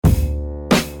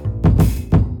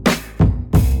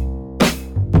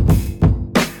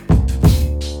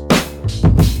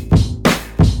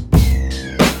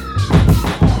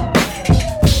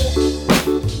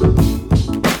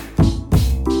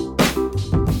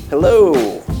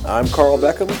Hello, I'm Carl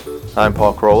Beckham, I'm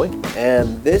Paul Crowley.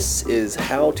 and this is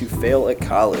How to Fail at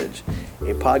College,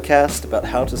 a podcast about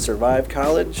how to survive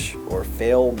college or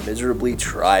fail miserably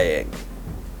trying.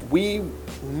 We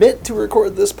meant to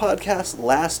record this podcast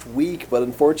last week, but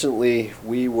unfortunately,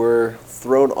 we were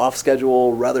thrown off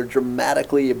schedule rather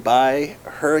dramatically by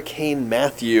Hurricane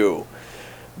Matthew.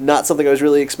 Not something I was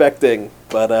really expecting,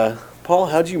 but Paul,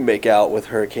 how'd you make out with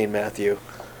Hurricane Matthew?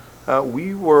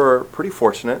 We were pretty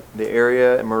fortunate. The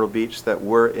area in Myrtle Beach that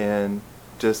we're in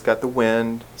just got the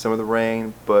wind, some of the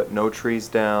rain, but no trees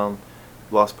down.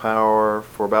 Lost power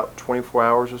for about 24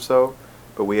 hours or so,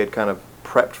 but we had kind of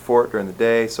prepped for it during the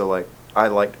day, so I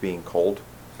liked being cold.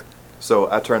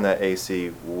 So I turned that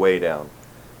AC way down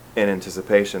in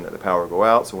anticipation that the power would go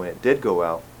out, so when it did go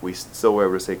out, we still were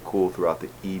able to stay cool throughout the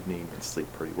evening and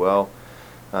sleep pretty well.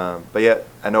 But yet,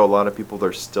 I know a lot of people,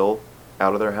 they're still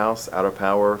out of their house, out of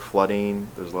power, flooding.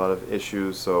 There's a lot of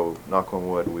issues, so knock on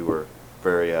wood, we were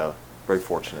very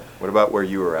fortunate. What about where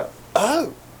you were at?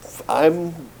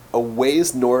 I'm a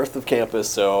ways north of campus,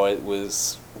 so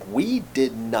we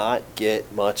did not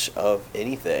get much of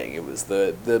anything. It was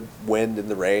the wind and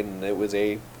the rain, and it was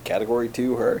a Category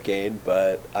 2 hurricane,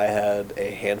 but I had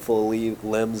a handful of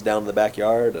limbs down in the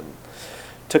backyard and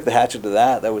took the hatchet to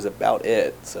that. That was about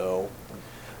it, so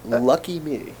lucky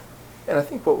me. And I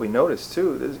think what we noticed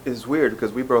too is weird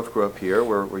because we both grew up here.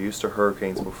 We're used to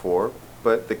hurricanes before,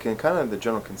 but the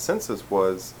general consensus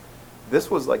was this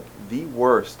was like the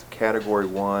worst Category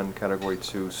 1, Category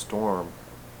 2 storm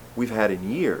we've had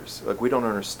in years. Like, we don't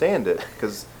understand it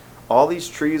because all these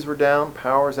trees were down,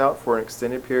 power's out for an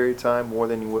extended period of time, more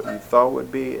than what you thought it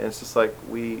would be, and it's just like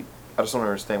I just don't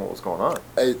understand what was going on.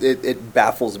 It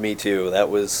baffles me too. That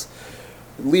was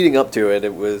leading up to it.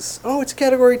 It was, it's a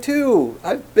Category 2.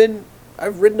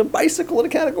 I've ridden a bicycle in a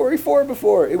Category 4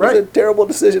 before. It was a terrible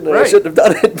decision, and I shouldn't have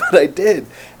done it, but I did.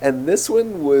 And this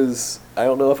one was, I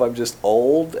don't know if I'm just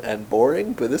old and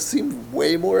boring, but this seemed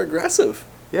way more aggressive.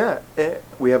 Yeah,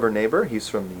 we have our neighbor. He's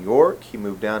from New York. He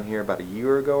moved down here about a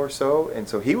year ago or so, and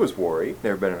so he was worried.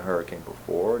 Never been in a hurricane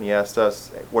before, and he asked us,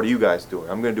 "What are you guys doing?"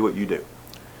 "I'm going to do what you do."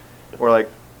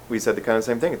 We said the kind of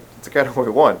same thing. It's a Category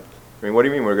 1. I mean, what do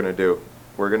you mean we're going to do?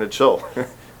 We're going to chill.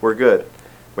 We're good.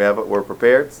 We're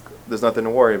prepared. There's nothing to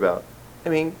worry about. I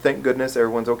mean, thank goodness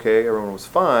everyone's okay. Everyone was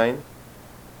fine.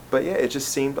 But yeah, it just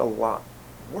seemed a lot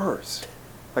worse.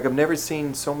 Like, I've never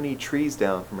seen so many trees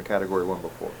down from a Category 1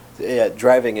 before. Yeah,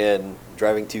 driving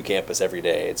to campus every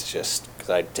day, it's just, because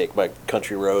I take my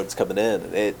country roads coming in,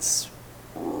 and it's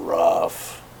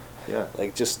rough. Yeah.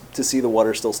 Like, just to see the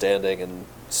water still standing, and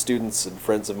students and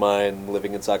friends of mine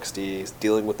living in Socastee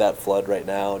dealing with that flood right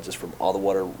now, just from all the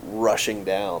water rushing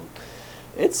down.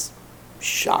 It's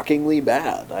shockingly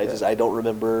bad. I don't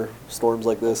remember storms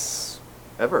like this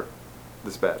ever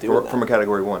this bad from a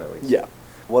Category 1 at least. Yeah.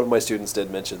 One of my students did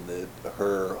mention that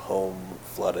her home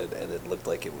flooded, and it looked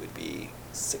like it would be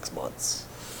 6 months.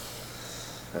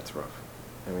 That's rough.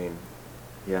 I mean,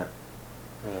 yeah.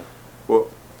 Well,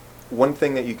 one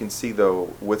thing that you can see,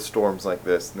 though, with storms like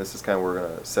this, and this is kind of, we're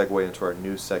going to segue into our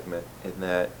news segment, in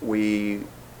that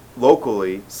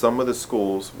locally, some of the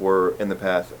schools were in the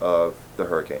path of the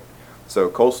hurricane. So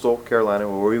Coastal Carolina,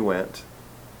 where we went,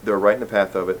 they were right in the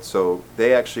path of it, so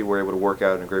they actually were able to work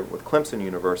out an agreement with Clemson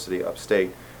University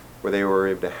upstate where they were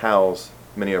able to house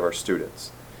many of our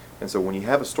students. And so when you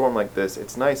have a storm like this,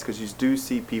 it's nice because you do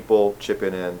see people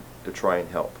chipping in to try and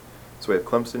help. So we have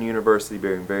Clemson University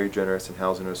being very generous in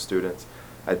housing those students.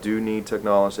 I do need to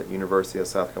acknowledge that University of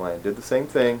South Carolina did the same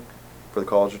thing for the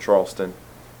College of Charleston,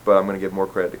 but I'm going to give more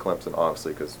credit to Clemson,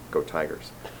 obviously, because go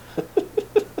Tigers.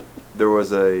 There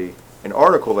was an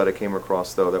article that I came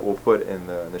across, though, that we'll put in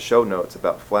the show notes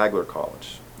about Flagler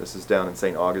College. This is down in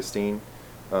St. Augustine,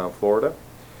 Florida.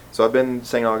 So I've been to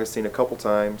St. Augustine a couple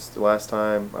times. The last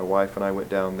time my wife and I went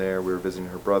down there, we were visiting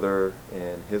her brother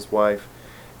and his wife,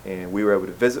 and we were able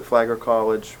to visit Flagler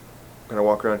College, kind of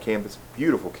walk around campus.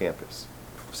 Beautiful campus.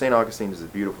 St. Augustine is a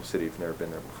beautiful city if you've never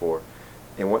been there before.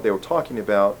 And what they were talking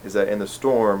about is that in the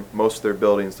storm, most of their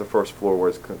buildings, the first floor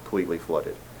was completely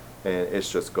flooded, and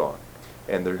it's just gone.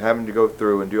 And they're having to go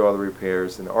through and do all the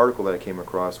repairs. And the article that I came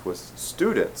across was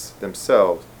students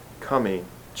themselves coming,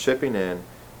 chipping in,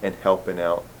 and helping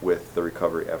out with the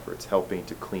recovery efforts, helping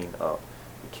to clean up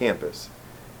the campus.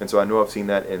 And so I know I've seen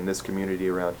that in this community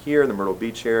around here in the Myrtle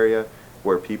Beach area,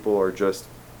 where people are just,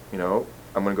 I'm going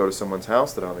to go to someone's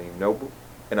house that I don't even know,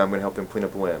 and I'm going to help them clean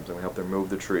up limbs. I'm going to help them move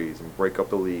the trees and break up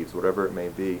the leaves, whatever it may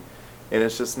be. And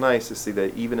it's just nice to see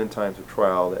that even in times of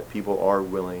trial, that people are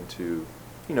willing to,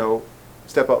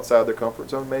 step outside their comfort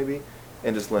zone maybe,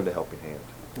 and just lend a helping hand.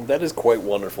 That is quite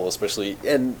wonderful, especially,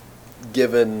 and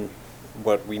given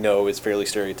what we know is fairly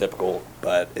stereotypical,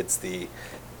 but it's the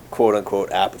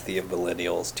quote-unquote apathy of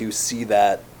millennials, to see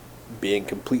that being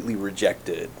completely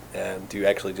rejected and to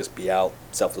actually just be out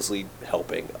selflessly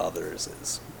helping others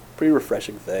is a pretty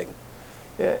refreshing thing.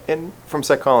 Yeah, and from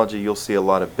psychology, you'll see a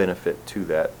lot of benefit to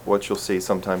that. What you'll see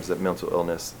sometimes that mental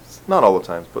illness, not all the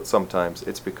times, but sometimes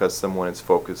it's because someone is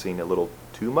focusing a little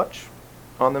too much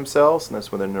on themselves, and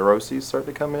that's when the neuroses start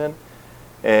to come in.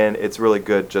 And it's really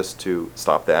good just to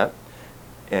stop that.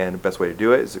 And the best way to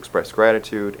do it is express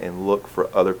gratitude and look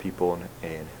for other people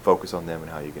and focus on them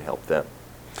and how you can help them.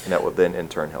 And that will then in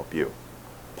turn help you.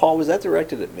 Paul, was that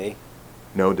directed at me?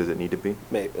 No, does it need to be?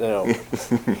 Maybe, no.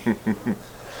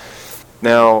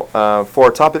 Now, for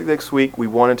our topic next week, we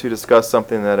wanted to discuss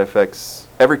something that affects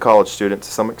every college student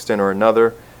to some extent or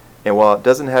another. And while it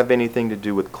doesn't have anything to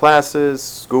do with classes,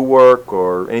 schoolwork,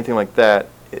 or anything like that,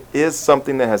 it is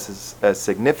something that has a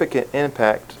significant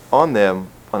impact on them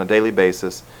on a daily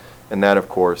basis, and that, of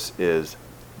course, is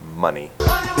money.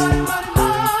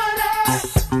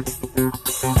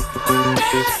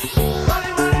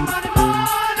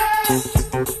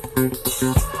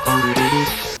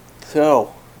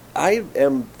 So, I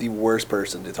am the worst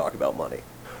person to talk about money.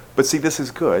 But see, this is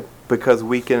good because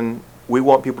we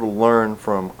want people to learn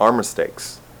from our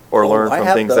mistakes or learn from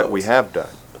things that we have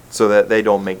done so that they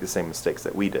don't make the same mistakes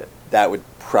that we did. That would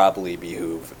probably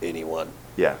behoove anyone.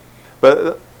 Yeah.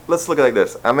 But let's look at it like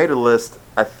this. I made a list,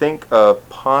 I think, of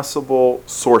possible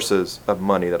sources of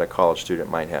money that a college student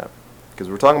might have. Because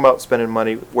we're talking about spending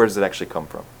money, where does it actually come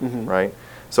from, right?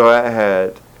 So I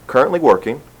had currently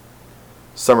working,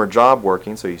 summer job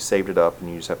working, so you saved it up and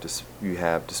you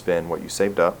have to spend what you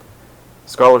saved up.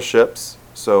 Scholarships,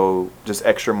 so just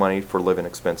extra money for living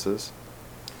expenses.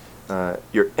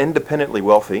 You're independently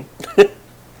wealthy,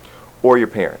 or your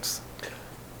parents.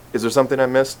 Is there something I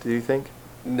missed, do you think?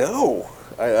 No.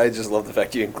 I just love the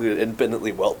fact you included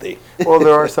independently wealthy. Well,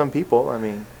 there are some people. I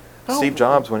mean, Steve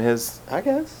Jobs, when his I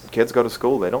guess kids go to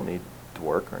school, they don't need to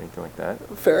work or anything like that.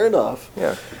 Fair enough.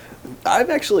 Yeah.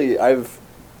 I've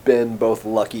been both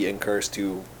lucky and cursed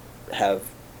to have,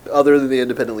 other than the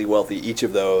independently wealthy, each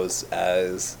of those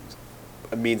as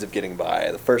a means of getting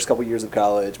by. The first couple years of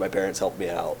college, my parents helped me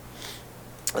out.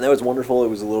 And that was wonderful. It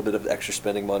was a little bit of extra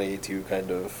spending money to kind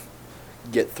of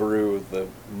get through the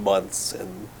months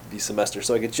and the semester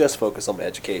so I could just focus on my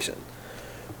education,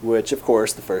 which, of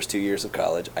course, the first 2 years of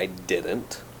college I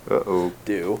didn't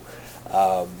do.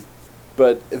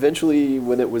 But eventually,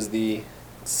 when it was the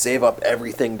save up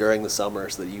everything during the summer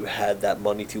so that you had that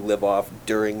money to live off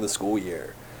during the school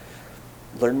year,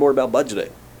 learn more about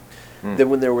budgeting. Then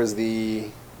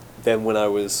when I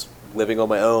was living on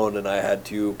my own and I had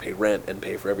to pay rent and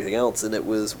pay for everything else, and it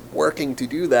was working to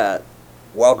do that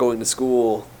while going to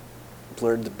school,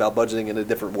 learned about budgeting in a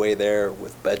different way there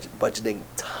with budgeting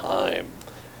time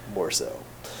more so.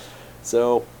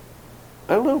 So,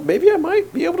 I don't know, maybe I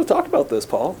might be able to talk about this,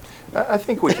 Paul. I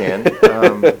think we can.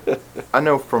 I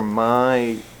know from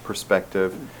my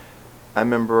perspective, I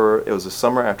remember it was the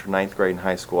summer after 9th grade in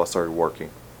high school I started working.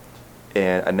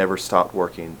 And I never stopped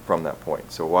working from that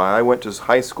point. So while I went to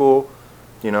high school,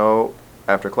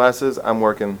 after classes, I'm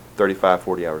working 35,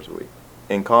 40 hours a week.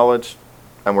 In college,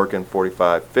 I'm working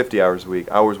 45, 50 hours a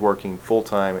week. I was working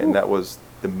full-time, and that was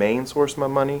the main source of my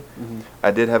money.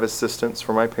 I did have assistance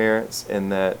from my parents in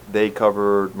that they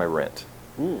covered my rent.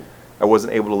 I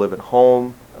wasn't able to live at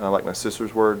home like my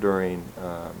sisters were during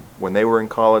when they were in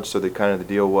college, so the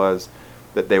deal was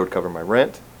that they would cover my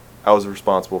rent. I was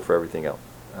responsible for everything else.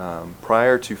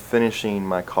 Prior to finishing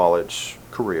my college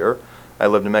career, I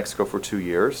lived in Mexico for 2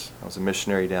 years. I was a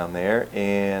missionary down there,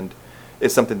 and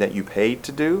it's something that you paid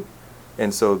to do.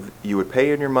 And so you would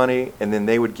pay in your money, and then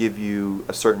they would give you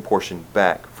a certain portion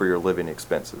back for your living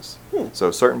expenses. So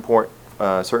a certain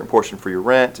portion for your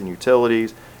rent and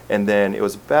utilities, and then it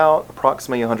was about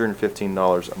approximately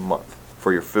 $115 a month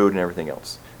for your food and everything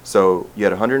else. So you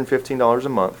had $115 a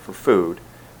month for food,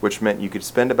 which meant you could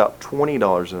spend about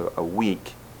 $20 a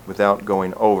week without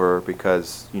going over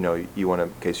because, you want to,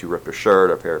 in case you rip a shirt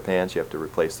or a pair of pants, you have to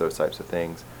replace those types of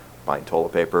things. Buying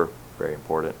toilet paper, very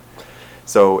important.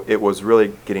 So it was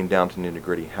really getting down to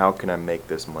nitty-gritty. How can I make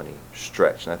this money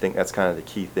stretch? And I think that's kind of the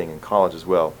key thing in college as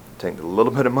well. Taking the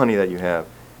little bit of money that you have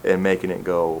and making it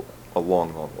go a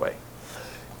long, long way.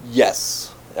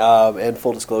 Yes. And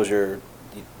full disclosure,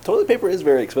 toilet paper is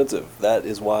very expensive. That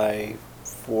is why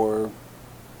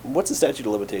what's the statute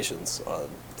of limitations on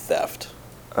theft?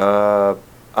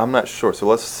 I'm not sure. So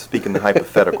let's speak in the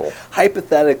hypothetical.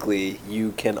 Hypothetically,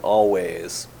 you can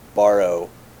always borrow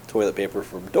toilet paper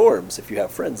from dorms if you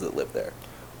have friends that live there.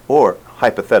 Or,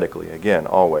 hypothetically, again,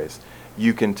 always,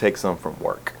 you can take some from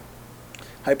work.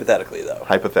 Hypothetically, though.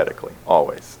 Hypothetically,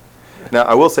 always. Now,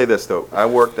 I will say this, though. I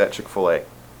worked at Chick-fil-A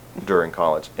during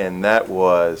college, and that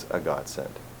was a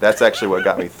godsend. That's actually what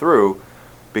got me through,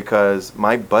 because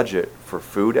my budget for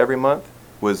food every month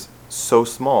was so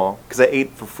small, because I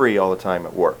ate for free all the time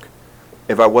at work.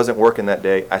 If I wasn't working that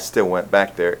day, I still went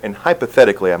back there, and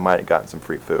hypothetically, I might have gotten some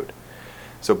free food.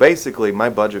 So basically, my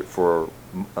budget for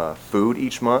food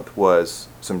each month was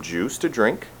some juice to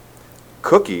drink,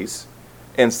 cookies,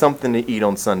 and something to eat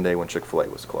on Sunday when Chick-fil-A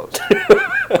was closed.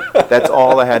 That's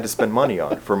all I had to spend money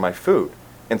on for my food.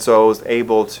 And so I was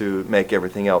able to make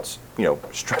everything else,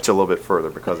 stretch a little bit further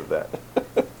because of that.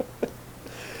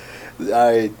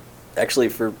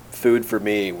 For food for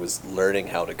me was learning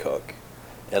how to cook.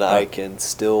 And I can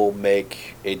still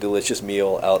make a delicious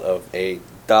meal out of a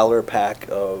 $1 pack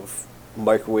of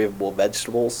microwavable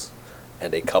vegetables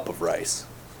and a cup of rice.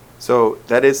 So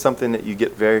that is something that you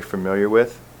get very familiar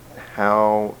with,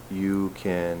 how you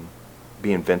can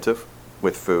be inventive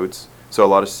with foods. So a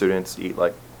lot of students eat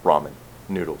like ramen,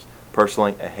 noodles.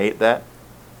 Personally, I hate that,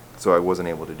 so I wasn't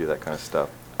able to do that kind of stuff.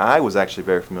 I was actually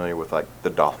very familiar with like the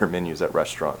dollar menus at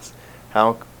restaurants.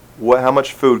 How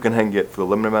much food can I get for the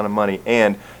limited amount of money?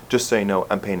 And just so you know,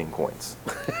 I'm paying in coins.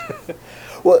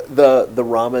 Well, the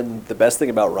ramen, the best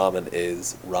thing about ramen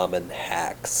is ramen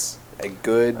hacks. A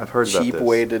good, cheap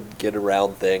way to get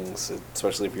around things,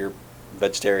 especially if you're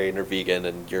vegetarian or vegan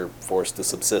and you're forced to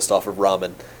subsist off of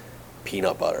ramen.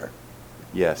 Peanut butter.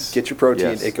 Yes. Get your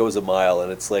protein, yes. It goes a mile,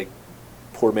 and it's like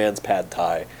poor man's pad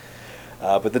thai.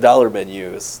 But the dollar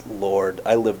menus, Lord,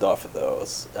 I lived off of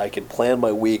those. I could plan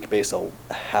my week based on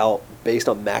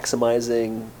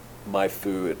maximizing my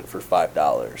food for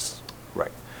 $5.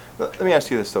 Right. Let me ask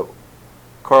you this though,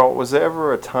 Carl. Was there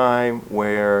ever a time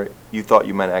where you thought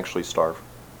you might actually starve?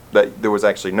 That there was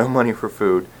actually no money for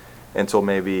food until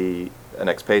maybe a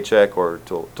next paycheck or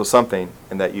till something,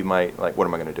 and that you might like, what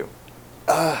am I going to do?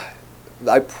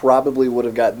 I probably would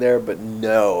have gotten there, but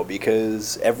no,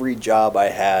 because every job I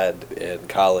had in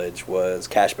college was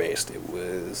cash-based. It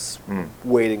was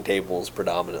waiting tables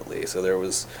predominantly. So there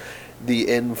was the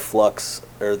influx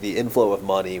or the inflow of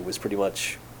money was pretty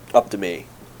much up to me.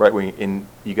 Right,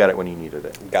 you got it when you needed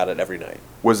it. Got it every night.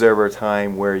 Was there ever a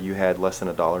time where you had less than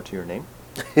 $1 to your name?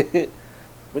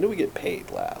 When did we get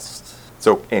paid last?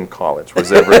 So in college, was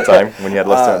there ever a time when you had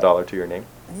less than $1 to your name?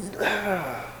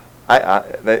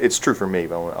 It's true for me,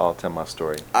 but I'll tell my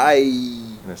story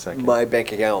in a second. My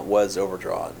bank account was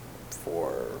overdrawn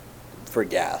for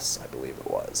gas, I believe it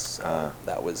was.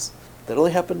 That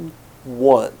only happened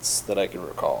once that I can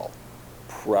recall.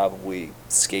 Probably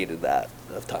skated that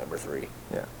a time or three.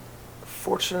 Yeah.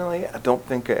 Fortunately, I don't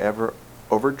think I ever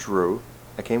overdrew.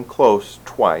 I came close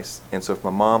twice, and so if my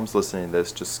mom's listening to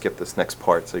this, just skip this next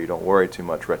part so you don't worry too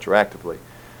much retroactively.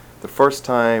 The first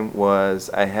time was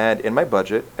I had in my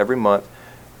budget every month,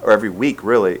 or every week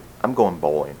really, I'm going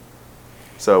bowling.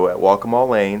 So at Walcomall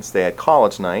Lanes, they had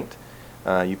college night.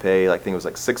 You pay, I think it was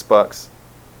like $6,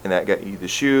 and that got you the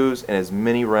shoes and as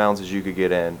many rounds as you could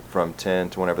get in from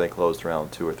 10 to whenever they closed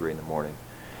around 2 or 3 in the morning.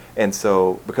 And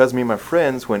so because me and my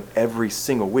friends went every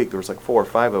single week, there was like 4 or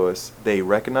 5 of us, they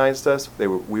recognized us.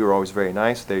 We were always very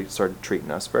nice. They started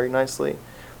treating us very nicely.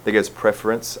 They gave us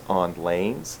preference on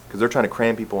lanes because they're trying to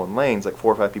cram people in lanes, like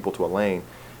 4 or 5 people to a lane.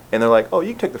 And they're like, oh,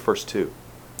 you can take the first 2.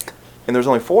 And there's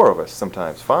only 4 of us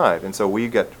sometimes, 5. And so we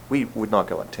would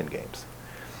knock out like 10 games.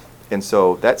 And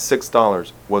so that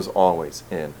 $6 was always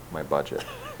in my budget.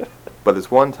 But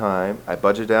this one time, I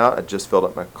budgeted out. I just filled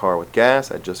up my car with gas.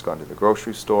 I'd just gone to the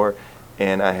grocery store,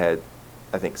 and I had,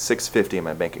 I think, $6.50 in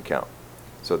my bank account.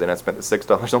 So then I spent the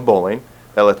 $6 on bowling.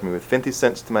 That left me with 50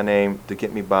 cents to my name to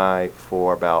get me by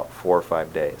for about 4 or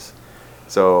 5 days.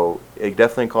 So it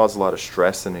definitely caused a lot of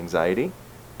stress and anxiety.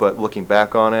 But looking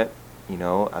back on it,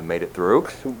 I made it through.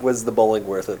 Was the bowling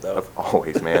worth it, though?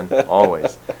 Always, man.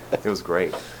 Always. It was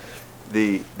great.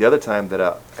 The other time that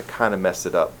I kind of messed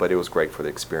it up, but it was great for the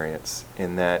experience,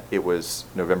 in that it was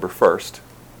November 1st,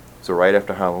 so right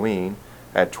after Halloween.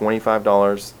 I had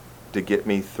 $25 to get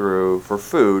me through for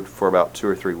food for about 2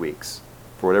 or 3 weeks.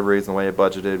 For whatever reason, the way I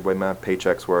budgeted, the way my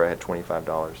paychecks were, I had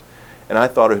 $25. And I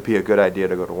thought it would be a good idea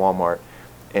to go to Walmart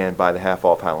and buy the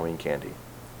half-off Halloween candy.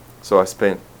 So I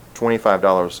spent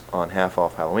 $25 on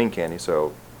half-off Halloween candy,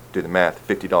 so do the math,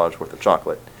 $50 worth of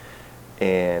chocolate.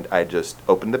 And I just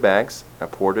opened the bags, I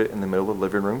poured it in the middle of the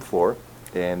living room floor,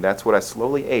 and that's what I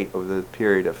slowly ate over the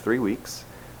period of 3 weeks.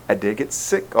 I did get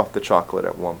sick off the chocolate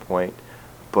at one point,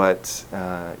 but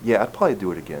yeah, I'd probably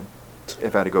do it again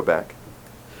if I had to go back.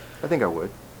 I think I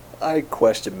would. I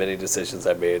question many decisions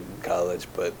I made in college,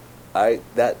 but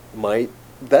that might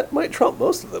trump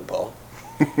most of them, Paul.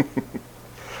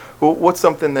 Well, what's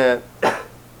something that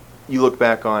you look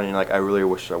back on and you're like, I really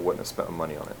wish I wouldn't have spent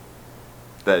money on it?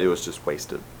 That it was just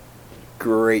wasted.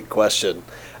 Great question.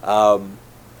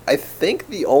 I think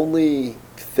the only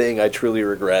thing I truly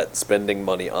regret spending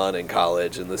money on in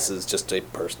college, and this is just a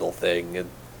personal thing, it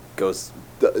goes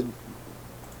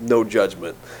no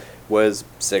judgment, was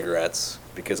cigarettes.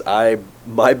 Because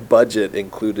my budget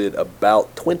included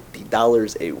about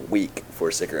 $20 a week for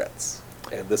cigarettes.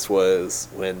 And this was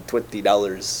when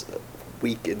 $20 a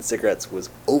week in cigarettes was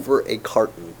over a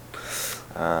carton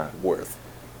worth.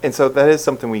 And so that is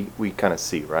something we kind of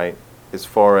see, right? As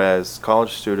far as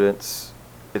college students,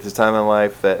 it's a time in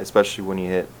life that, especially when you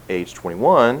hit age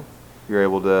 21, you're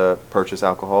able to purchase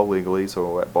alcohol legally,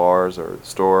 so at bars or the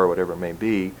store or whatever it may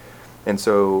be. And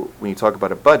so when you talk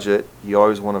about a budget, you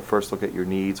always want to first look at your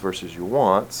needs versus your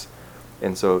wants.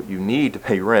 And so you need to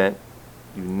pay rent,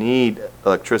 you need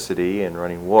electricity and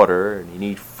running water, and you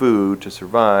need food to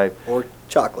survive. Or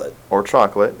chocolate. Or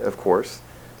chocolate, of course.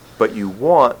 But you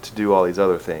want to do all these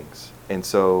other things. And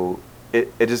so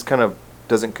it just kind of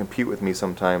doesn't compute with me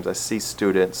sometimes. I see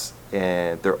students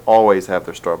and they always have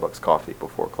their Starbucks coffee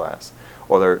before class.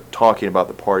 Or they're talking about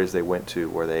the parties they went to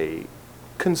where they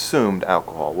consumed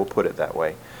alcohol, we'll put it that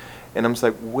way. And I'm just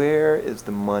like, where is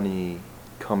the money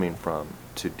coming from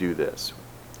to do this?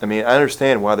 I mean, I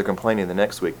understand why they're complaining the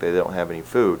next week they don't have any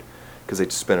food because they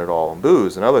just spend it all on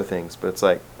booze and other things. But it's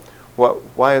like,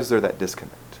 why is there that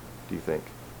disconnect, do you think?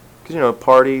 Because,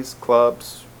 parties,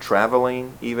 clubs,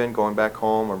 traveling, even going back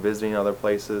home or visiting other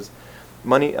places.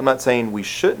 Money, I'm not saying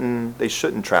they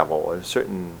shouldn't travel or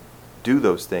shouldn't do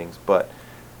those things, but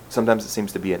sometimes it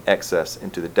seems to be an excess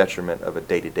into the detriment of a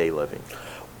day-to-day living.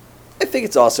 I think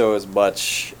it's also as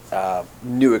much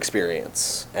new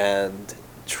experience and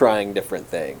trying different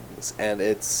things. And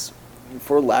it's,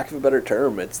 for lack of a better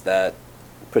term, it's that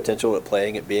potential at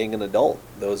playing at being an adult.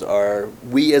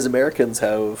 We as Americans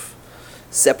have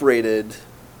separated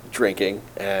drinking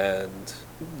and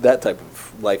that type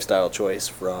of lifestyle choice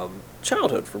from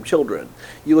childhood, from children.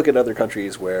 You look at other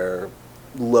countries where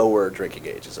lower drinking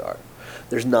ages are.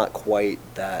 There's not quite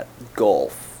that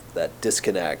gulf, that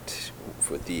disconnect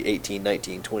with the 18,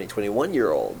 19, 20,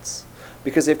 21-year-olds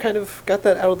because they've kind of got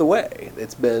that out of the way.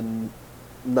 It's been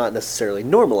not necessarily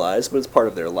normalized, but it's part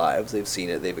of their lives. They've seen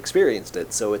it, they've experienced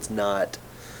it, so it's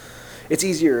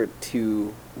easier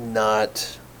to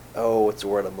not, what's the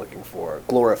word I'm looking for,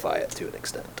 glorify it to an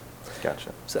extent.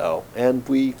 Gotcha. So, and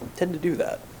we tend to do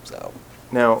that, so.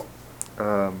 Now,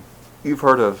 you've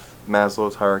heard of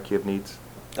Maslow's hierarchy of needs?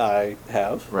 I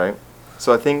have. Right.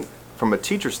 So I think from a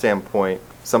teacher standpoint,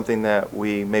 something that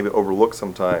we maybe overlook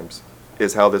sometimes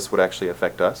is how this would actually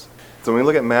affect us. So when we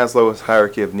look at Maslow's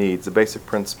hierarchy of needs, the basic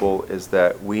principle is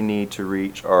that we need to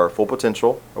reach our full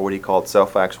potential, or what he called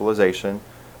self-actualization.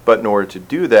 But in order to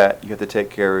do that, you have to take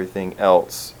care of everything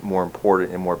else more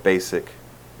important and more basic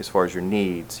as far as your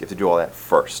needs. You have to do all that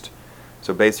first.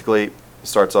 So basically, it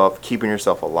starts off keeping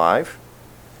yourself alive.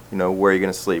 Where are you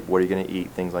going to sleep, what are you going to eat,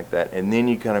 things like that. And then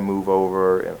you kind of move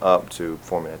over and up to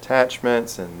forming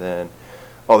attachments and then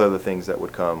all the other things that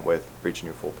would come with reaching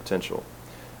your full potential.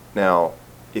 Now,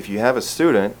 if you have a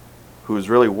student who's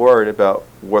really worried about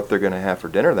what they're going to have for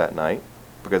dinner that night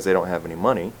because they don't have any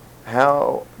money,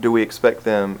 how do we expect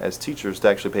them as teachers to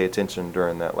actually pay attention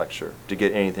during that lecture to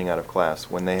get anything out of class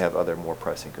when they have other more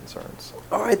pressing concerns?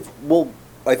 All right. Well,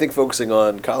 I think focusing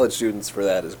on college students for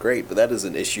that is great, but that is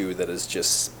an issue that is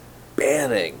just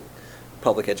spanning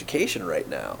public education right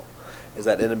now, is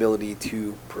that inability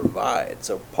to provide.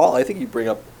 So, Paul, I think you bring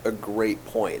up a great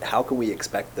point. How can we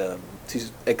expect them to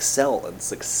excel and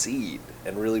succeed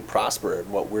and really prosper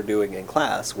in what we're doing in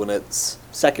class when it's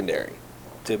secondary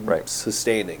to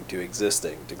sustaining, to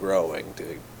existing, to growing,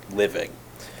 to living?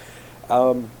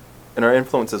 And our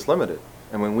influence is limited.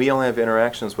 And when we only have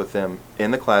interactions with them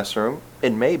in the classroom,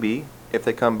 and maybe if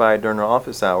they come by during our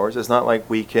office hours, it's not like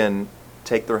we can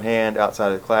take their hand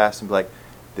outside of the class and be like,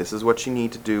 this is what you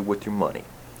need to do with your money.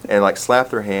 And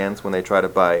slap their hands when they try to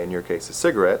buy, in your case, the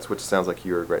cigarettes, which sounds like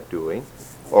you regret doing,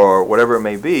 or whatever it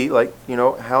may be.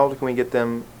 How can we get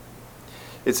them?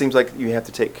 It seems like you have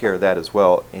to take care of that as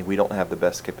well, and we don't have the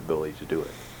best capability to do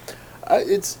it.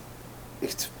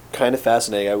 It's kind of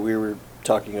fascinating. We were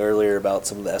talking earlier about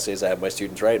some of the essays I have my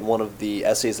students write, and one of the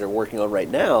essays they're working on right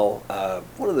now,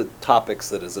 one of the topics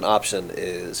that is an option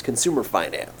is consumer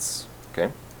finance. Okay.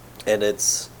 And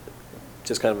it's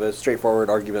just kind of a straightforward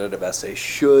argumentative essay.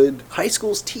 Should high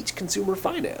schools teach consumer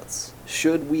finance?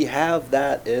 Should we have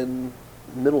that in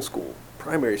middle school,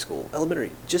 primary school,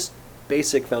 elementary? Just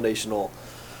basic foundational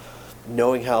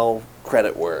knowing how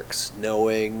credit works,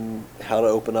 knowing how to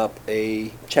open up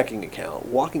a checking account,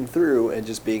 walking through and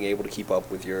just being able to keep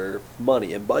up with your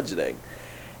money and budgeting.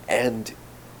 And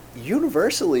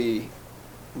universally,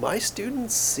 my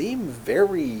students seem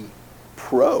very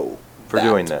pro For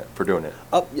doing it.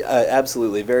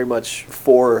 Absolutely, very much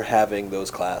for having those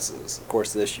classes. Of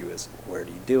course, the issue is where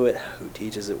do you do it, who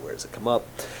teaches it, where does it come up?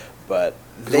 But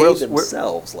they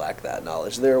themselves lack that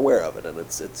knowledge. They're aware of it, and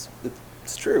it's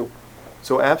true.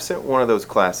 So absent one of those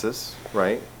classes,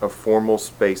 right, a formal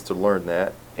space to learn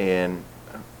that, and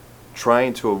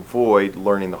trying to avoid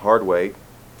learning the hard way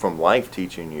from life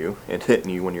teaching you and hitting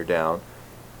you when you're down,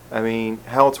 I mean,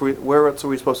 where else are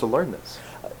we supposed to learn this?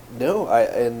 No,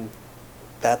 and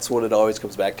that's what it always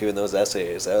comes back to in those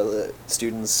essays.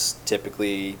 Students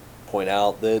typically point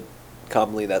out that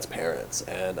commonly that's parents,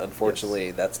 and unfortunately,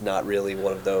 yes, that's not really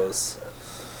one of those.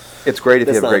 It's great if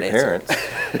you have great parents.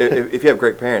 If you have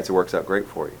great parents, it works out great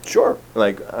for you. Sure.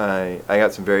 Like, I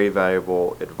got some very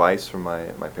valuable advice from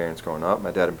my parents growing up.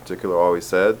 My dad in particular always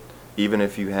said, even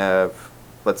if you have,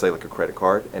 let's say, like a credit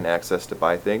card and access to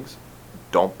buy things,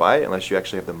 don't buy it unless you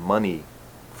actually have the money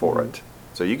for Mm-hmm. it.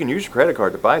 So you can use your credit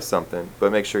card to buy something,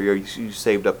 but make sure you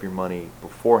saved up your money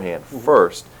beforehand Mm-hmm.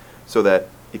 first, so that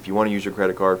if you want to use your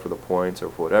credit card for the points or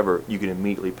for whatever, you can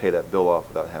immediately pay that bill off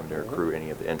without having to Mm-hmm. accrue any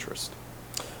of the interest.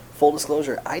 Full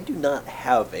disclosure, I do not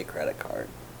have a credit card.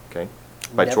 Okay?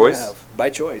 By Never choice? have. By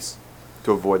choice.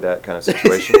 To avoid that kind of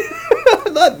situation?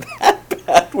 I'm not that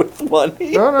bad with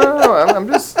money. No. I'm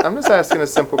just asking a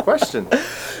simple question.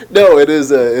 No, it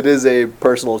is a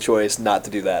personal choice not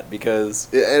to do that, because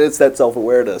and it's that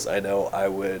self-awareness. I know I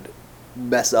would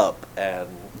mess up and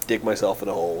dig myself in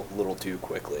a hole a little too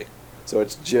quickly. So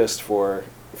it's just for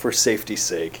safety's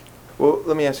sake. Well,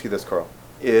 let me ask you this, Carl.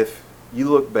 If you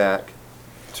look back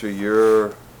to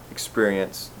your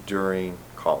experience during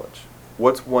college,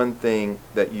 what's one thing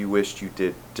that you wished you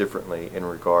did differently in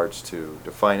regards to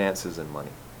the finances and money?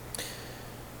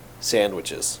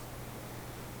 Sandwiches.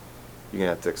 You're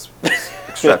going to have to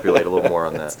extrapolate a little more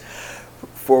on that.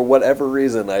 For whatever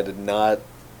reason,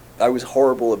 I was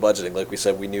horrible at budgeting. Like we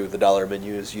said, we knew the dollar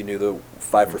menus, you knew the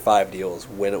 5 for 5 deals,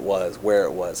 when it was, where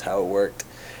it was, how it worked.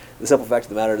 The simple fact of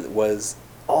the matter was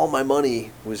all my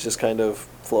money was just kind of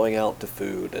flowing out to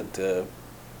food and to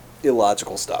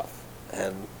illogical stuff.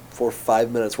 And for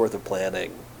 5 minutes worth of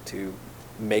planning to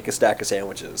make a stack of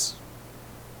sandwiches.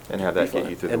 And have that get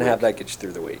you through the week. And have that get you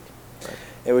through the week. Right.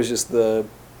 It was just the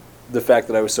fact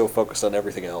that I was so focused on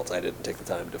everything else, I didn't take the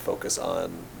time to focus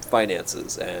on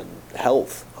finances and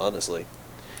health, honestly.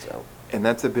 So. And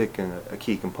that's a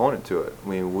key component to it. I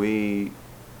mean, we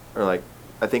are like,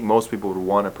 I think most people would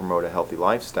want to promote a healthy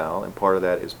lifestyle, and part of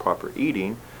that is proper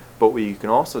eating. But what you can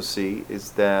also see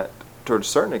is that, to a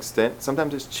certain extent,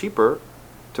 sometimes it's cheaper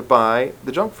to buy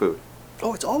the junk food.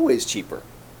 Oh, it's always cheaper.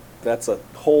 That's a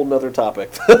whole nother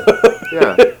topic.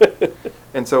 Yeah.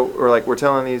 And so we're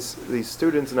telling these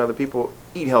students and other people,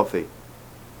 eat healthy,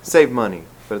 save money.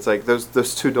 But it's like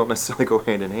those two don't necessarily go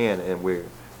hand in hand, and we're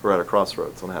at a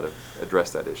crossroads on how to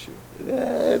address that issue.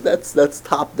 That's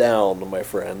top down, my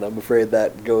friend. I'm afraid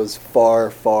that goes far,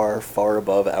 far, far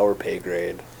above our pay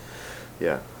grade.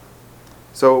 Yeah.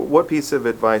 So what piece of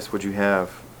advice would you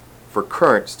have for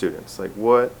current students? Like,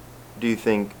 what do you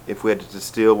think, if we had to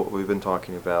distill what we've been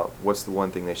talking about, what's the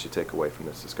one thing they should take away from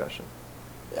this discussion?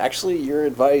 Actually, your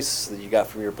advice that you got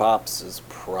from your pops is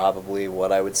probably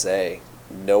what I would say.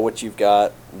 Know what you've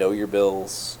got, know your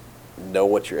bills, know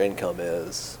what your income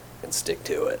is, and stick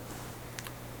to it.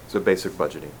 So basic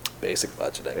budgeting. Basic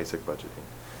budgeting. Basic budgeting.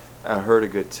 I heard a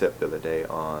good tip the other day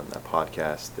on a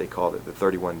podcast. They called it the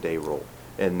 31-day rule.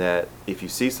 And that if you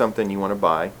see something you want to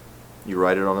buy, you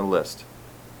write it on a list,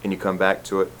 and you come back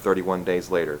to it 31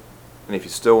 days later. And if you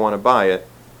still want to buy it,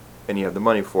 and you have the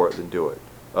money for it, then do it.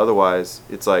 Otherwise,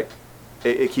 it's like,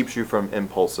 it keeps you from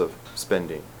impulsive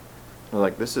spending. I'm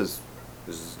like, this is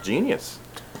genius.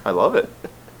 I love it.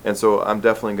 And so I'm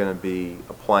definitely going to be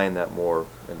applying that more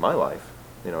in my life,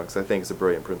 because I think it's a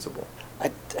brilliant principle.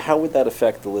 How would that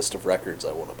affect the list of records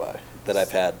I want to buy that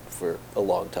I've had for a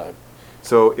long time?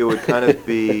 So it would kind of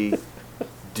be,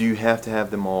 do you have to have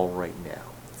them all right now?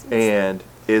 And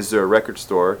is there a record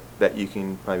store that you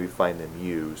can maybe find them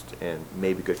used in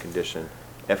maybe good condition?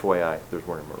 FYI, there's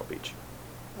one in Myrtle Beach.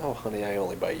 Oh, honey, I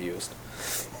only buy used.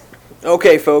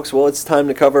 Okay, folks, well, it's time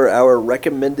to cover our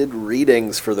recommended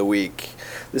readings for the week.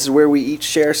 This is where we each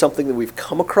share something that we've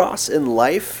come across in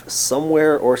life,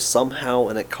 somewhere or somehow,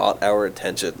 and it caught our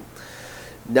attention.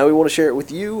 Now we want to share it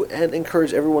with you and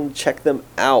encourage everyone to check them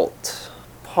out.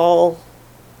 Paul,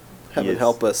 Heaven Yes.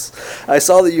 help us. I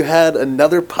saw that you had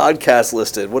another podcast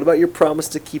listed. What about your promise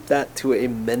to keep that to a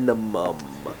minimum?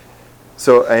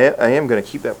 So I am going to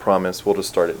keep that promise. We'll just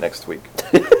start it next week.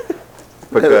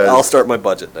 I'll start my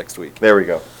budget next week. There we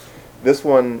go. This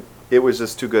one, it was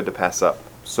just too good to pass up.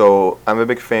 So I'm a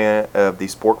big fan of the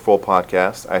Sporkful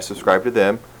podcast. I subscribe to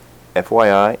them.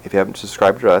 FYI, if you haven't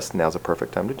subscribed to us, now's a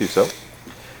perfect time to do so.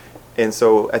 And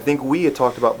so I think we had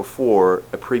talked about before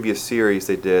a previous series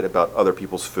they did about other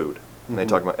people's food. And they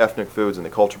talked about ethnic foods and the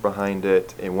culture behind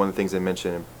it. And one of the things they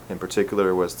mentioned in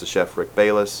particular was the chef Rick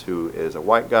Bayless, who is a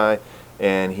white guy,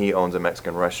 and he owns a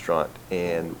Mexican restaurant.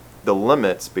 And the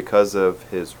limits, because of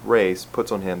his race, puts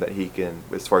on him that he can,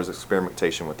 as far as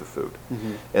experimentation with the food.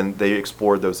 And they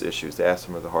explored those issues. They asked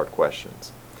some of the hard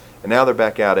questions. And now they're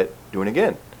back at it doing it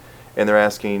again. And they're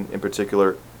asking, in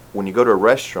particular, when you go to a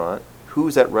restaurant,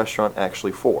 who's that restaurant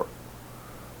actually for?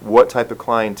 What type of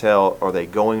clientele are they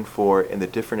going for, and the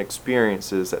different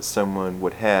experiences that someone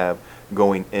would have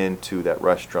going into that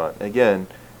restaurant? Again,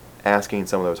 asking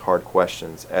some of those hard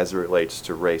questions as it relates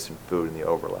to race and food and the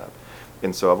overlap.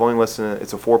 And so I've only listened,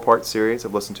 it's a 4-part series.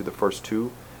 I've listened to the first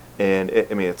 2, and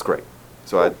it's great.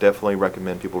 So I definitely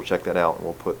recommend people check that out, and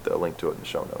we'll put the link to it in the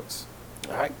show notes.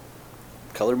 All right.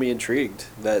 Color me intrigued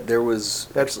that there was...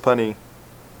 That's punny.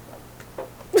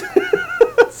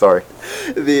 Sorry.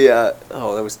 That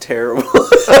was terrible.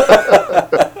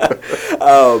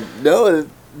 No,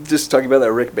 just talking about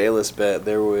that Rick Bayless bit,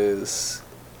 there was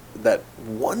that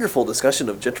wonderful discussion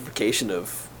of gentrification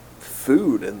of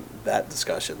food and that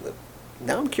discussion. That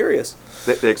now I'm curious.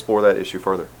 They explore that issue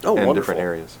further in wonderful. different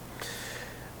areas.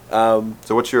 So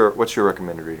what's your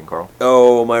recommended reading, Carl?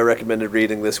 Oh, my recommended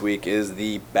reading this week is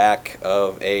the back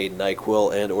of a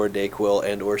NyQuil and or Dayquil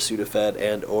and or Sudafed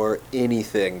and or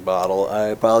anything bottle. I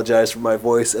apologize for my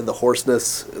voice and the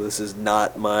hoarseness. This is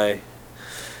not my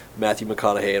Matthew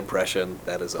McConaughey impression.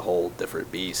 That is a whole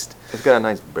different beast. It's got a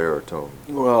nice baritone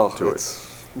to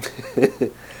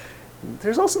it.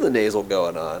 There's also the nasal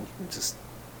going on. It's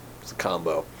a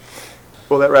combo.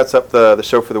 Well, that wraps up the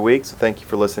show for the week, so thank you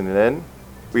for listening in.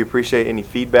 We appreciate any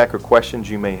feedback or questions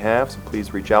you may have, so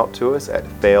please reach out to us at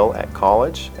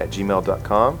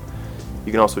failatcollege@gmail.com.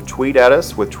 You can also tweet at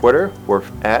us with Twitter. We're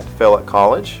at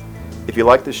failatcollege. If you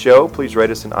like the show, please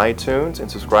rate us in iTunes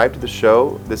and subscribe to the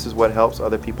show. This is what helps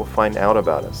other people find out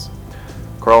about us.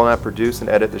 Carl and I produce and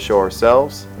edit the show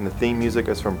ourselves, and the theme music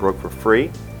is from Broke for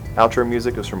Free. Outro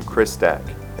music is from Chris Stack.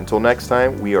 Until next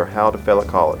time, we are How to Fail at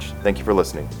College. Thank you for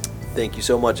listening. Thank you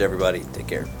so much, everybody. Take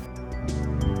care.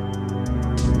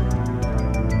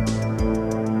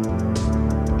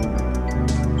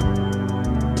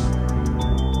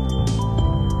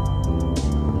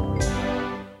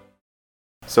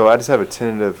 So I just have a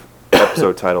tentative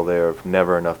episode title there of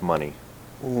Never Enough Money.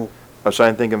 I was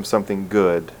trying to think of something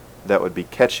good that would be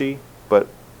catchy, but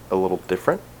a little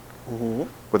different,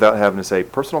 without having to say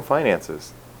personal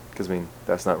finances, because,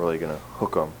 that's not really going to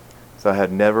hook them. So I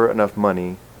had Never Enough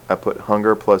Money. I put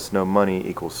hunger plus no money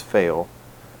equals fail,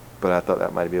 but I thought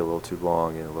that might be a little too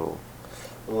long and a little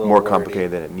more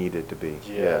complicated than it needed to be.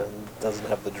 Yeah, it doesn't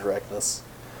have the directness.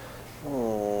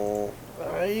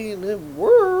 It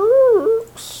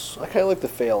works. I kind of like the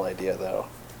fail idea, though.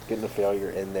 Getting the failure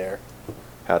in there.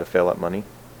 How to fail at money?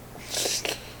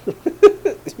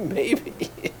 Maybe.